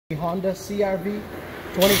Honda CR-V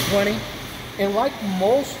 2020, and like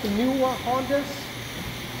most newer Hondas,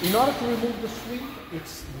 in order to remove the sweep,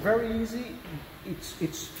 it's very easy.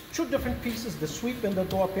 It's two different pieces. The sweep and the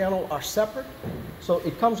door panel are separate, so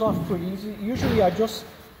it comes off pretty easy. Usually I just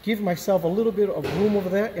give myself a little bit of room over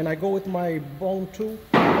there, and I go with my bone tool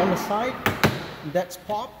on the side. That's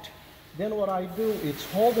popped. Then what I do, it's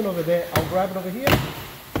holding over there. I'll grab it over here,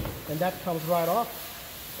 and that comes right off.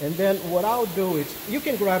 And then what I'll do is, you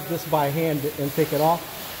can grab this by hand and take it off,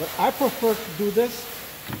 but I prefer to do this.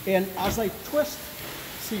 And as I twist,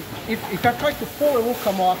 see, if I try to pull, it will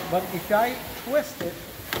come off, but if I twist it,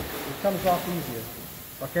 it comes off easier.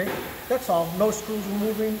 Okay? That's all. No screws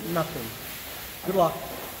removing, nothing. Good luck.